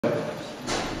So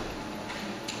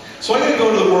I'm going to go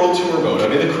into the World Tour mode.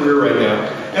 I'm in the career right now.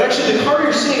 And actually the car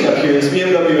you're seeing up here is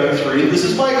BMW M3. This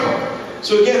is my car.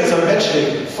 So again, as I'm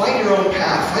mentioning, find your own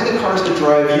path. Find the cars that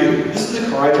drive you. This is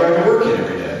the car I drive to work in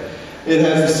every day. It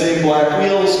has the same black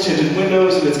wheels, tinted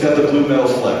windows, and it's got the blue metal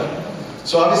fleck.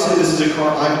 So obviously this is a car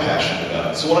I'm passionate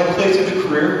about. So when I play through the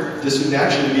career, this would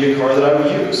naturally be a car that I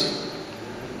would use.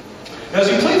 Now as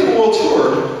you play through the World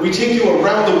Tour, we take you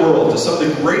around the world to some of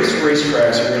the greatest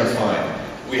racetracks you're going to find.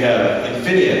 We have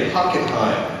Infineon,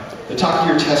 Hockenheim, the Top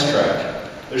Gear Test Track.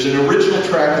 There's an original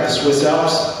track in the Swiss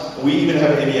Alps. We even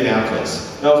have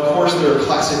Indianapolis. Now, of course, there are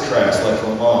classic tracks like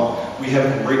Le Mans. We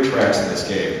have great tracks in this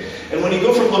game. And when you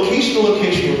go from location to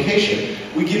location to location,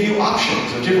 we give you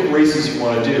options of different races you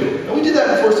want to do. And we did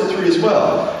that in Forza 3 as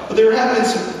well. But there have been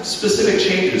some specific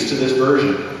changes to this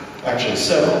version, actually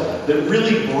several, that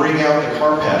really bring out the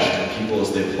car passion in people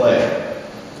as they play.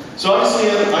 So obviously,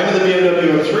 I'm in the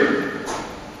BMW M3.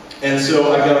 And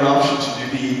so I've got an option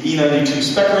to do the E92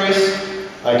 spec race.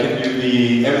 I can do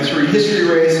the M3 history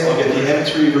race. I'll get the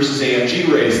M3 versus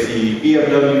AMG race, the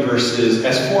BMW versus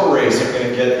S4 race. I'm going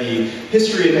to get the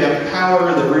history of M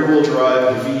Power, the rear wheel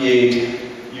drive, the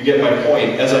V8. You get my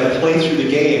point. As I play through the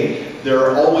game, there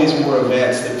are always more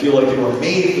events that feel like they were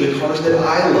made for the cars that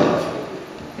I love.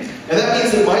 And that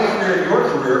means that my career and your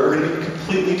career are going to be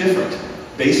completely different,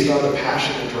 based on the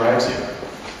passion that drives you.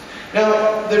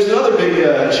 Now, there's another big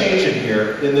change in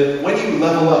here, in that when you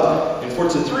level up in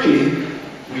Forza 3,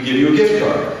 we give you a gift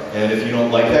card. And if you don't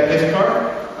like that gift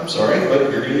card, I'm sorry, but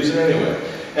you're going to use it anyway.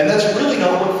 And that's really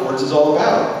not what Forza is all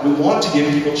about. We want to give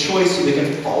people choice so they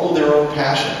can follow their own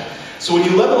passion. So when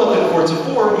you level up in Forza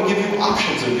 4, we give you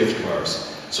options of gift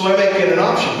cards. So I might get an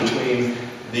option between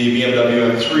the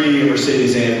BMW M3, a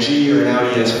Mercedes AMG, or an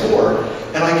Audi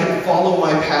S4, and I can follow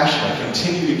my passion. I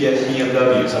continue to get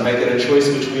BMWs. I might get a choice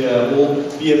between an old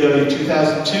BMW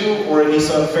 2002 or a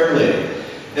Nissan Fairlady.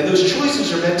 And those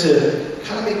choices are meant to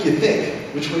kind of make you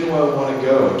think, which way do I want to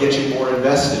go, and get you more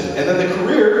invested. And then the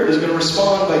career is going to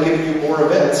respond by giving you more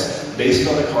events based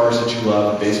on the cars that you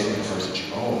love and based on the cars that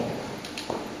you own.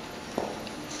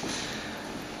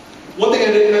 One thing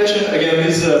I didn't mention, again,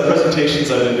 these presentations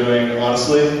I've been doing,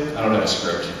 honestly, I don't have a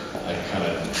script. I kind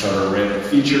of cover random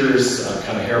features. I'm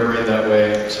kind of harebrained that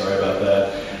way. Sorry about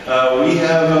that. We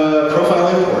have profile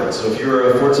import. So if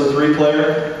you're a Forza 3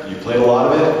 player, you played a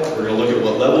lot of it, we're going to look at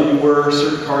what level you were,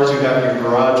 certain cars you have in your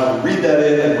garage, we read that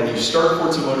in, and when you start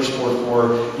Forza Motorsport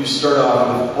 4, you start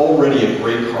off with already a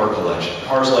great car collection.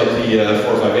 Cars like the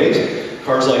 458,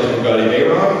 cars like the Bugatti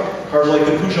Veyron, cars like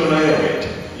the Peugeot 908.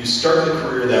 You start the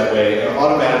career that way, and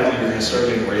automatically you're going to start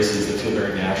getting races that feel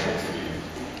very natural for you.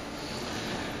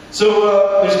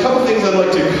 So there's a couple things I'd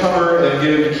like to cover and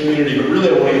get into the community, but really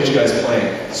I want to get you guys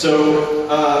playing. So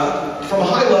from a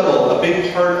high level, a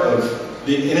big part of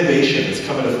the innovation that's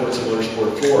come into Forza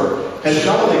Motorsport 4 has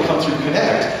not only come through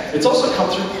Connect, it's also come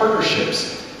through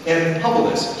partnerships and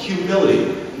humbleness,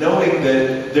 humility, knowing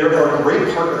that there are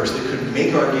great partners that could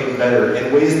make our game better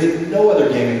in ways that no other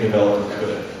gaming developer could.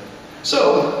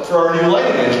 So, for our new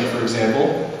lighting engine, for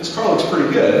example, this car looks pretty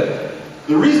good.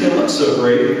 The reason it looks so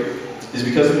great is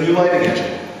because of the new lighting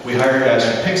engine. We hired guys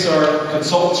from Pixar,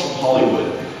 consultants from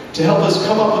Hollywood, to help us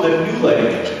come up with a new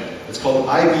lighting engine. It's called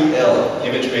IBL,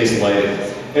 image-based lighting.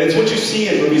 And it's what you see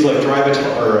in movies like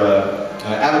Avatar,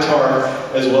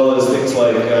 as well as things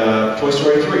like Toy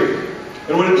Story 3.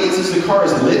 And what it means is the car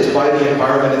is lit by the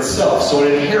environment itself, so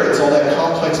it inherits all that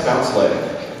complex bounce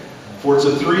lighting.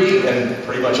 Forza 3, and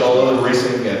pretty much all other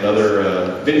racing and other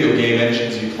video game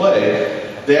engines you play,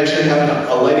 they actually have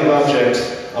a lighting object,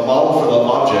 a model for the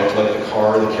object, like the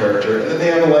car, the character, and then they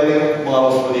have a lighting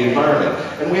model for the environment.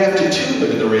 And we have to tune them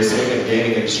in the racing and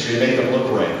gaming industry to make them look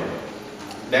right.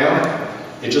 Now,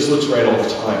 it just looks right all the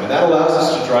time. And that allows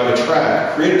us to drive a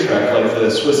track, create a track like the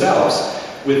Swiss Alps,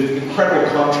 with incredible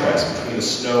contrast between the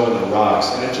snow and the rocks,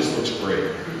 and it just looks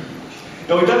great.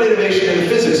 Now, we've done innovation in the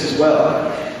physics as well.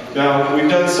 Now, we've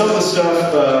done some of the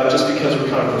stuff just because we're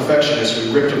kind of perfectionists.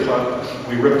 We ripped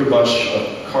a bunch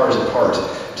of cars apart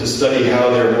to study how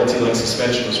their multi-link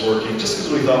suspension was working, just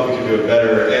because we thought we could do it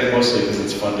better, and mostly because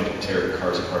it's fun to tear the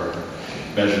cars apart and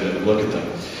measure them and look at them.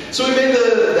 So we made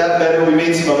that better, we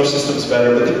made some other systems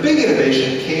better, but the big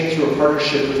innovation came through a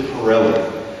partnership with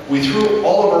Pirelli. We threw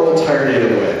all of our old tire data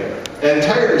away. And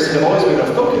tires have always been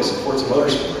a focus in Forza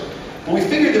Motorsport, but we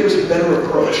figured there was a better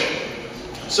approach.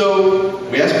 So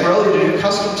we asked Partie to do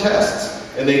custom tests,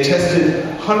 and they tested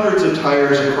hundreds of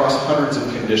tires across hundreds of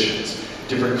conditions.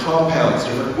 Different compounds,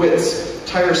 different widths,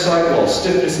 tire sidewalls,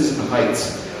 stiffnesses and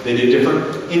heights. They did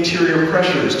different interior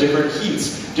pressures, different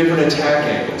heats, different attack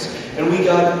angles. And we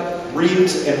got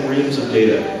reams and reams of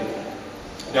data.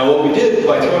 Now what we did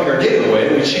by throwing our data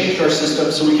away, we changed our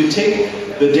system so we could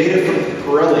take the data from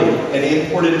Pirelli and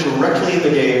import it directly in the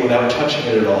game without touching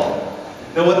it at all.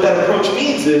 Now what that approach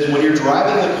means is when you're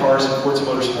driving the cars in Forza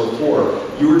Motorsport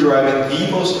 4, you are driving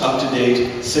the most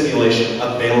up-to-date simulation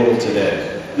available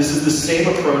today. This is the same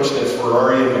approach that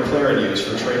Ferrari and McLaren use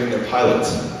for training their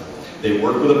pilots. They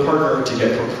work with a partner to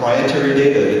get proprietary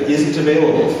data that isn't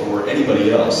available for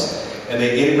anybody else, and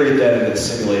they integrate that into the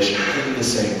simulation in the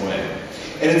same way.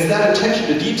 And it's that attention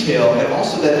to detail and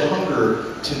also that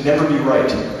hunger to never be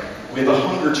right. We have a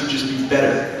hunger to just be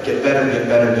better, get better, get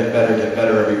better, get better, get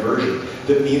better every version.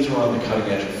 That means we're on the cutting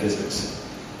edge of physics.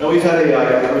 Now we've had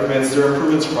AI improvements, there are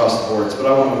improvements across the boards, but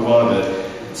I want to move on a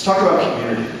bit. Let's talk about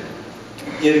community.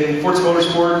 In Forza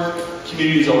Motorsport,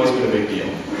 community has always been a big deal.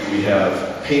 We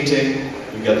have painting,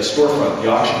 we've got the storefront, the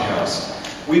auction house.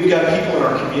 We've got people in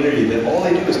our community that all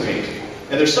they do is paint.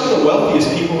 And they're some of the wealthiest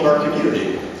people in our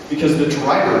community because the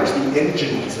drivers, the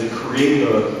engines that create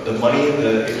the money in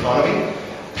the economy,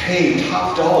 pay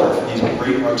top dollar for these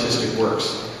great artistic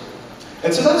works.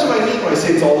 And so that's what I mean when I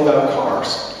say it's all about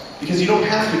cars. Because you don't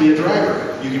have to be a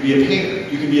driver. You can be a painter,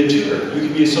 you can be a tutor, you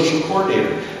can be a social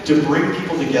coordinator to bring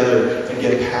people together and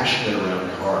get passionate around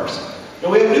cars.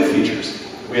 Now we have new features.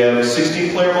 We have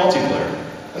 16-player multiplayer.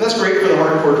 And that's great for the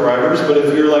hardcore drivers, but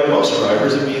if you're like most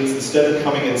drivers, it means instead of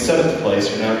coming in 7th place,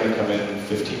 you're now going to come in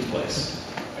 15th place.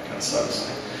 That kind of sucks.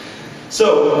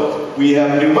 So we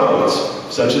have new modes,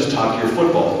 such as Top Gear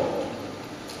Football.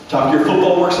 Top Gear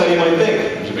Football works how you might think.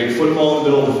 There's a big football in the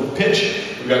middle of the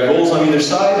pitch, we've got goals on either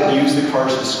side, and you use the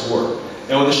cars to score.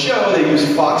 Now in the show, they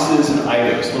use Foxes and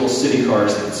Idos, little city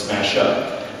cars that can smash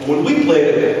up. But when we played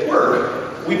it at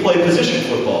work, we played position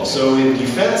football. So in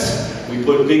defense, we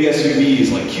put big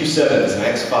SUVs like Q7s and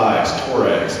X5s,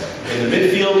 Touaregs. In the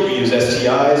midfield, we use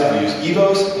STIs, we use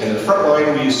Evos, and in the front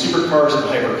line, we use supercars and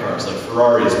hypercars like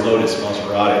Ferraris, Lotus,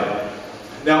 Maserati.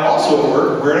 Now also at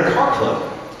work, we're in a car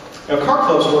club. Now car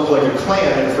clubs work like a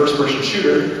clan in a first-person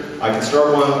shooter. I can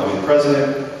start one, I'll be the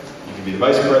president, you can be the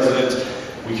vice president,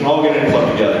 we can all get in a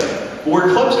club together. But where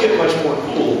clubs get much more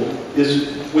cool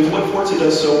is with what Forza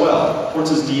does so well,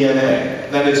 Forza's DNA,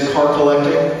 and that is car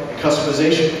collecting and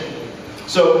customization.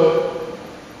 So,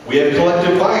 we have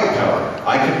collective buying power.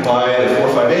 I can buy the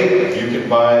 458, you can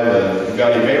buy the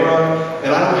Bugatti Veyron,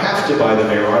 and I don't have to buy the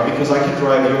Veyron because I can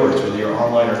drive yours, whether you're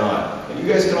online or not. And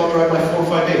you guys can all drive my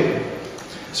 458.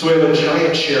 So we have a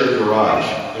giant shared garage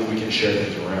that we can share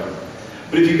things around.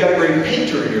 But if you've got a great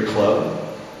painter in your club,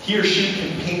 he or she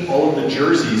can paint all of the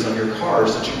jerseys on your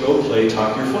cars that you go play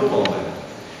Top Gear Football in.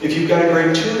 If you've got a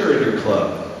great tuner in your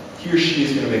club, he or she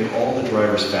is going to make all the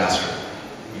drivers faster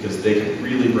because they can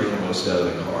really bring the most out of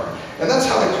the car. And that's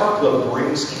how the car club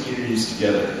brings communities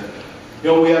together. You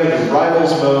know, we have a new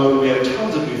rivals mode, we have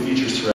tons of new features throughout.